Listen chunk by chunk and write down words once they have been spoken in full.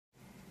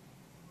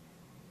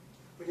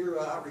you're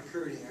out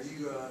recruiting, are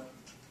you,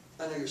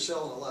 I know you're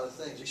selling a lot of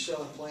things. Are you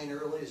selling playing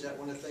early? Is that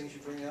one of the things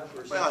you bring up?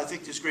 Or is well, I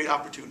think there's great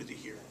opportunity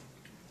here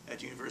at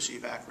the University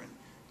of Akron.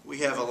 We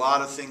have a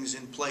lot of things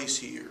in place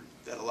here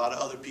that a lot of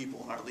other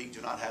people in our league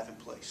do not have in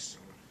place.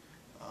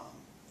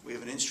 We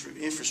have an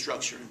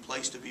infrastructure in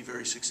place to be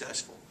very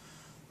successful.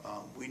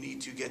 We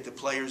need to get the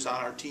players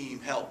on our team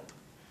help,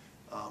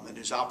 and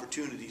there's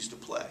opportunities to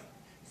play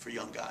for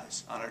young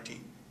guys on our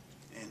team.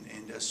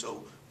 And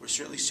so we're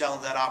certainly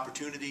selling that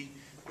opportunity.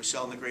 We're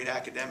selling the great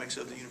academics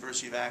of the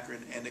University of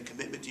Akron and the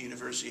commitment the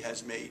university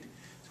has made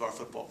to our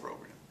football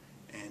program.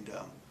 And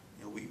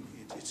you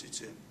know, it's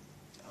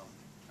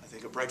I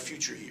think a bright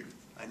future here.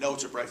 I know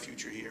it's a bright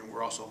future here, and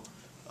we're also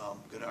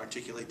going to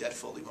articulate that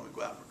fully when we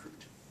go out and recruit.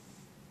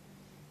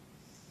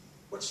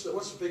 What's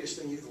the biggest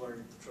thing you've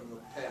learned from the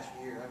past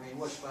year? I mean,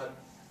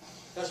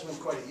 hasn't been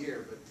quite a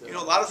year, but you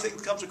know, a lot of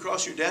things comes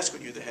across your desk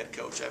when you're the head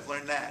coach. I've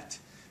learned that,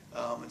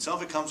 and some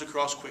of it comes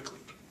across quickly.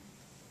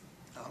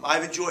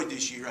 I've enjoyed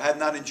this year. I have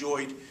not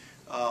enjoyed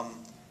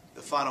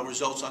the final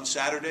results on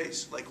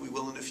Saturdays like we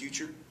will in the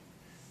future,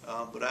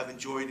 but I've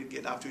enjoyed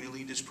getting an opportunity to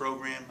lead this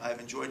program. I've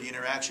enjoyed the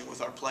interaction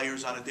with our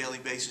players on a daily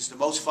basis. The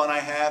most fun I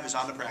have is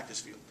on the practice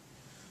field.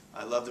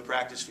 I love the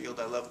practice field.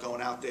 I love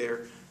going out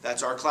there.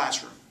 That's our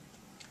classroom.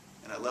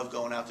 And I love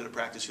going out to the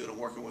practice field and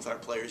working with our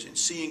players and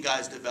seeing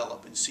guys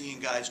develop and seeing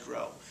guys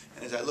grow.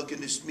 And as I look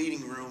in this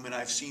meeting room, and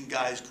I've seen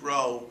guys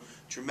grow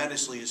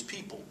tremendously as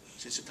people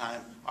since the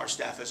time our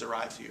staff has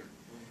arrived here.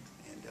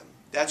 And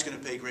that's going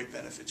to pay great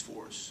benefits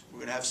for us. We're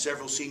going to have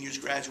several seniors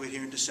graduate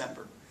here in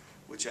December,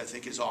 which I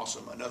think is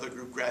awesome. Another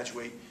group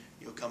graduate,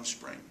 come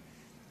spring.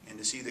 And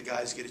to see the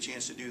guys get a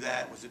chance to do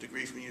that with a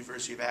degree from the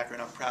University of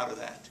Akron, I'm proud of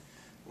that.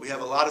 We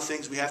have a lot of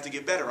things we have to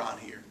get better on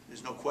here.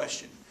 There's no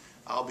question.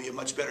 I'll be a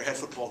much better head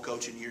football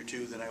coach in year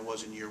 2 than I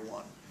was in year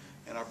 1,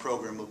 and our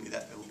program will be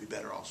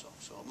better also.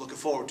 So I'm looking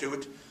forward to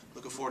it.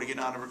 Looking forward to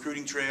getting on the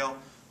recruiting trail.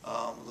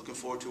 Looking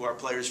forward to our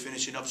players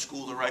finishing up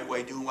school the right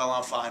way, doing well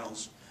on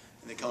finals,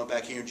 and then coming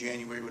back here in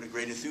January with a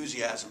great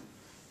enthusiasm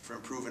for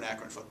improving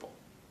Akron football.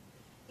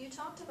 You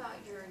talked about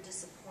your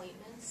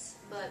disappointments,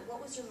 but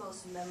what was your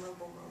most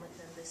memorable moment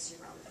then this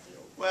year on the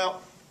field?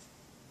 Well,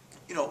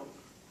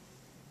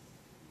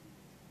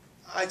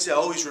 I'd say I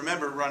always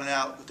remember running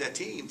out with that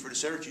team for the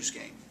Syracuse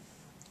game.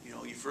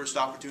 Your first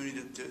opportunity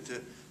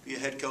to be a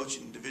head coach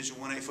in Division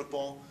I-A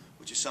football,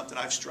 which is something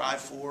I've strived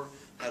for.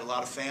 I had a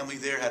lot of family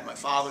there, had my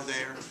father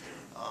there.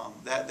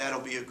 That'll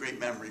be a great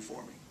memory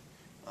for me,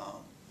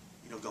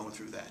 going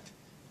through that.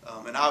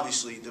 And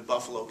obviously the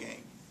Buffalo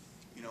game,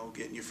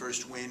 getting your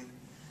first win.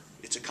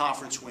 It's a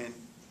conference win.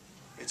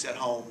 It's at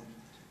home.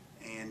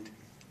 And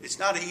it's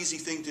not an easy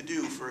thing to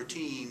do for a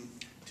team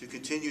to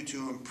continue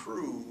to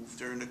improve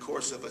during the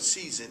course of a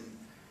season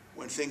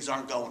when things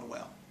aren't going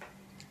well.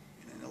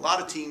 And a lot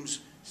of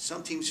teams,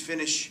 some teams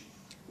finish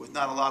with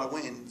not a lot of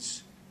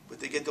wins, but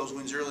they get those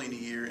wins early in the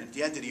year, and at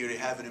the end of the year they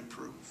haven't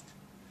improved.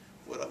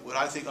 What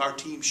I think our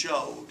team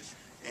showed,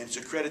 and it's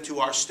a credit to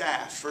our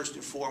staff first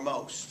and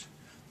foremost,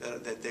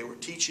 that they were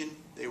teaching,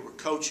 they were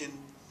coaching,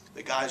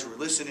 the guys were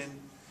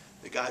listening,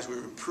 the guys were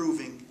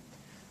improving,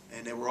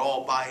 and they were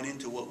all buying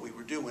into what we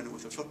were doing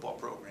with the football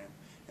program.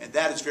 And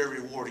that is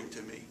very rewarding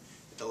to me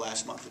at the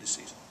last month of the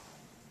season.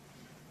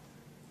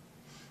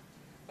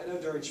 I know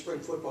during spring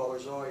football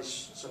there's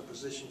always some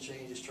position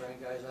changes, trying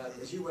guys out.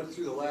 As you went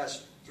through the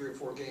last 3 or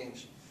 4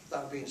 games,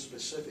 without being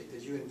specific,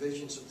 did you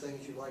envision some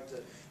things you'd like to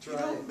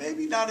try?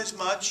 Maybe not as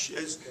much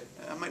as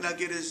I might not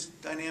get as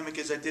dynamic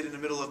as I did in the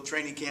middle of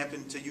training camp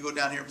until you go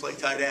down here and play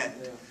tight end.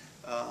 Yeah.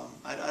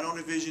 I don't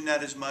envision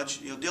that as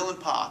much. Dylan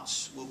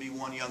Potts will be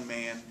one young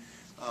man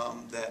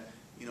that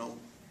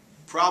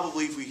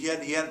probably if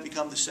he hadn't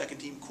become the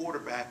second-team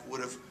quarterback, would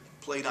have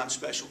played on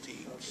special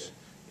teams. Okay.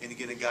 And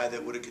again, a guy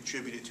that would have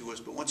contributed to us.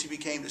 But once he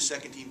became the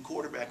second-team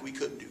quarterback, we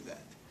couldn't do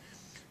that.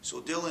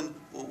 So Dylan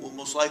will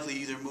most likely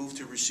either move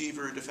to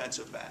receiver or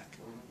defensive back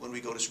when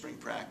we go to spring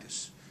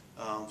practice.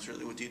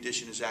 Certainly with the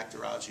addition of Zach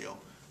DeRazio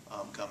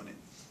coming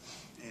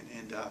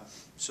in.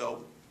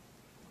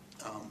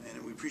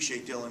 And we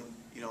appreciate Dylan,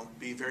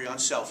 being very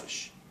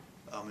unselfish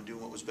and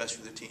doing what was best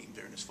for the team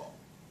during this fall.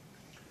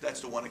 That's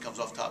the one that comes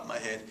off the top of my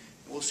head.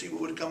 We'll see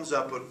what comes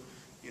up, but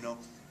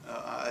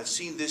I've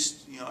seen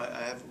this.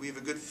 We have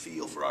a good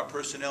feel for our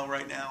personnel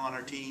right now on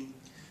our team.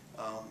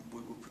 We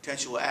will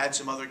potentially add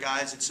some other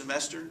guys at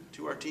semester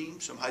to our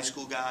team, some high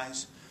school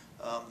guys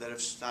that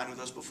have signed with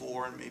us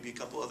before, and maybe a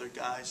couple other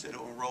guys that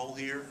will enroll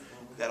here.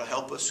 That'll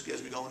help us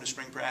as we go into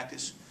spring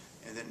practice,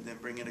 and then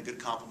bring in a good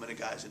complement of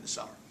guys in the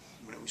summer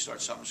when we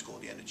start summer school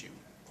at the end of June.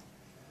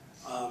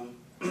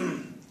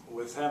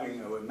 With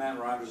Matt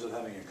Rogers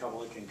having a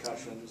couple of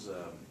concussions,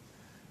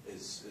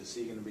 is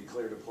he going to be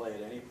clear to play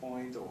at any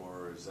point,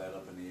 or is that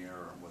up in the air?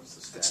 Or what's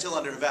the status? It's still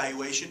under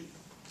evaluation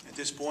at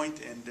this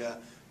point, and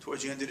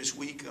towards the end of this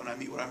week, when I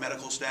meet with our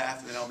medical staff,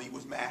 and then I'll meet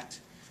with Matt,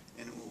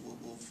 and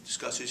we'll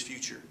discuss his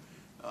future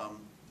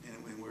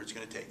and where it's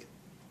going to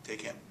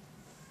take him.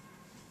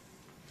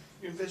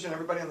 You envision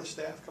everybody on the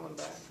staff coming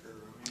back? Or,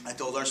 I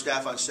told our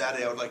staff on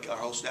Saturday I would like our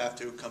whole staff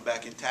to come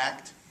back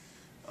intact.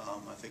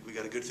 I think we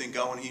got a good thing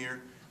going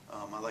here.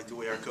 I like the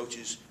way our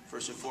coaches,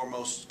 first and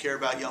foremost, care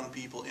about young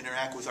people,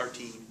 interact with our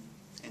team,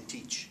 and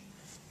teach.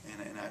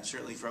 And I,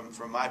 certainly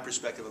from my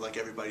perspective, I'd like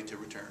everybody to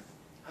return.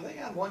 Are they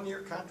on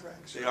one-year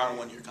contracts? They are on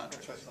one-year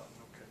contracts. That's what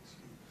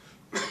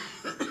I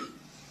thought, okay.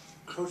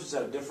 Coaches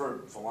have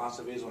different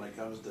philosophies when it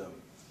comes to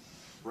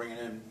bringing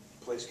in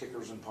place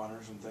kickers and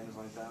punters and things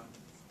like that?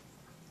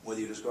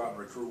 Whether you just go out and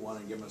recruit one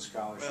and give them a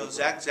scholarship? Well,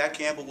 Zach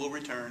Campbell will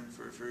return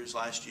for his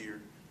last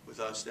year with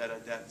us.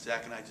 That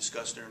Zach and I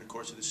discussed during the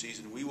course of the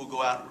season. We will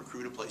go out and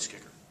recruit a place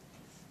kicker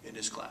in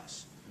this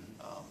class.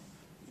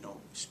 You know,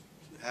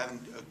 having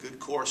a good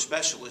core of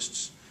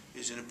specialists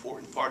is an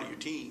important part of your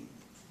team.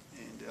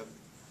 And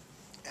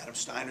Adam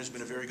Steiner's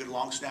been a very good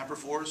long snapper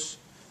for us.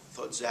 I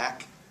thought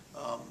Zach,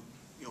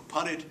 you know,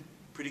 punted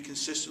pretty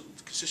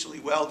consistently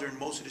well during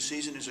most of the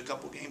season. There's a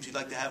couple games he'd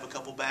like to have a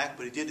couple back,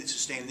 but he did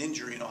sustain an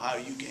injury in Ohio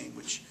U game,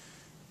 which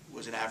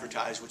wasn't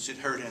advertised, which did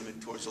hurt him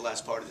towards the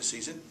last part of the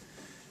season.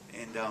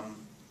 And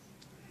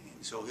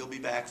so he'll be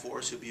back for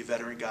us. He'll be a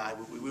veteran guy.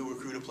 We will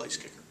recruit a place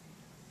kicker,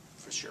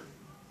 for sure.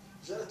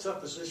 Is that a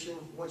tough position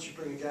once you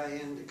bring a guy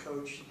in to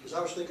coach? Because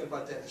I was thinking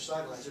about that in the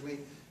sidelines. I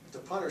mean, if the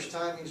punter's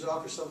timing's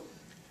off or something,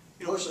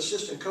 most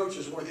assistant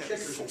coaches weren't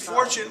kickers in college.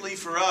 Fortunately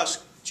for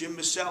us, Jim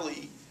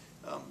Maselli,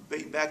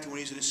 back to when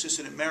he was an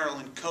assistant at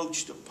Maryland,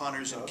 coached the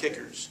punters and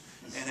kickers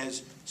and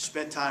has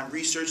spent time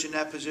researching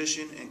that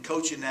position and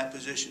coaching that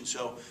position.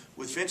 So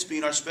with Vince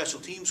being our special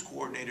teams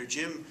coordinator,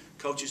 Jim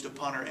coaches the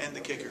punter and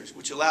the kickers,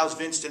 which allows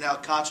Vince to now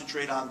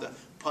concentrate on the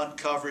punt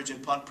coverage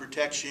and punt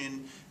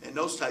protection and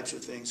those types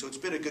of things. So it's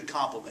been a good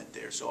complement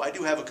there. So I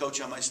do have a coach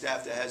on my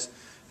staff that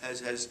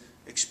has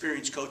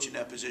experience coaching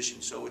that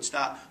position. So it's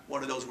not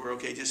one of those where,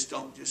 okay, just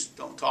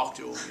don't talk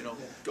to him, you know,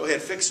 go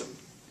ahead, fix him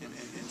and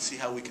see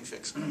how we can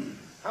fix them.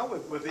 How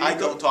with I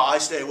don't talk. I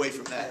stay away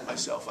from that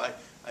myself.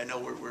 I know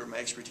where my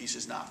expertise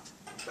is not.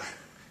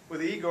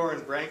 With Igor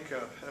and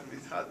Branko,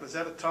 was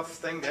that a tough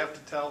thing to have to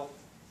tell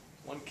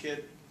one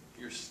kid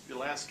your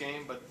last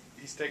game, but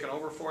he's taken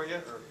over for you?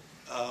 Or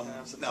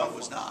no, it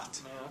was not.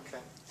 Oh, okay.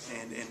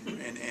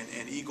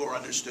 And Igor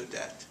understood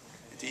that.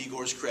 And to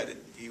Igor's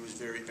credit, he was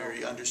very,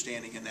 very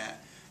understanding in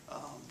that.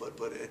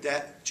 But at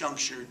that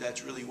juncture,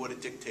 that's really what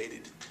it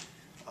dictated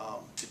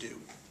to do.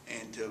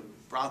 And to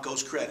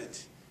Bronco's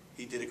credit,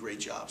 he did a great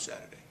job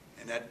Saturday.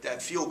 And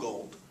that field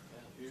goal,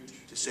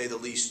 Huge. to say the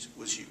least,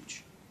 was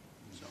huge.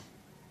 So.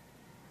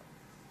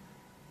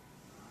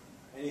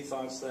 Any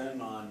thoughts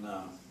then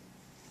on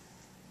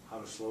how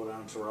to slow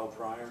down Terrell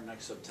Pryor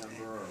next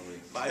September? Or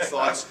My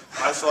thoughts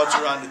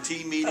are on the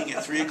team meeting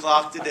at 3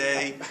 o'clock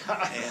today,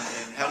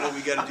 and what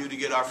we got to do to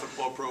get our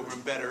football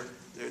program better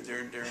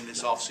during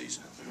this off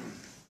season.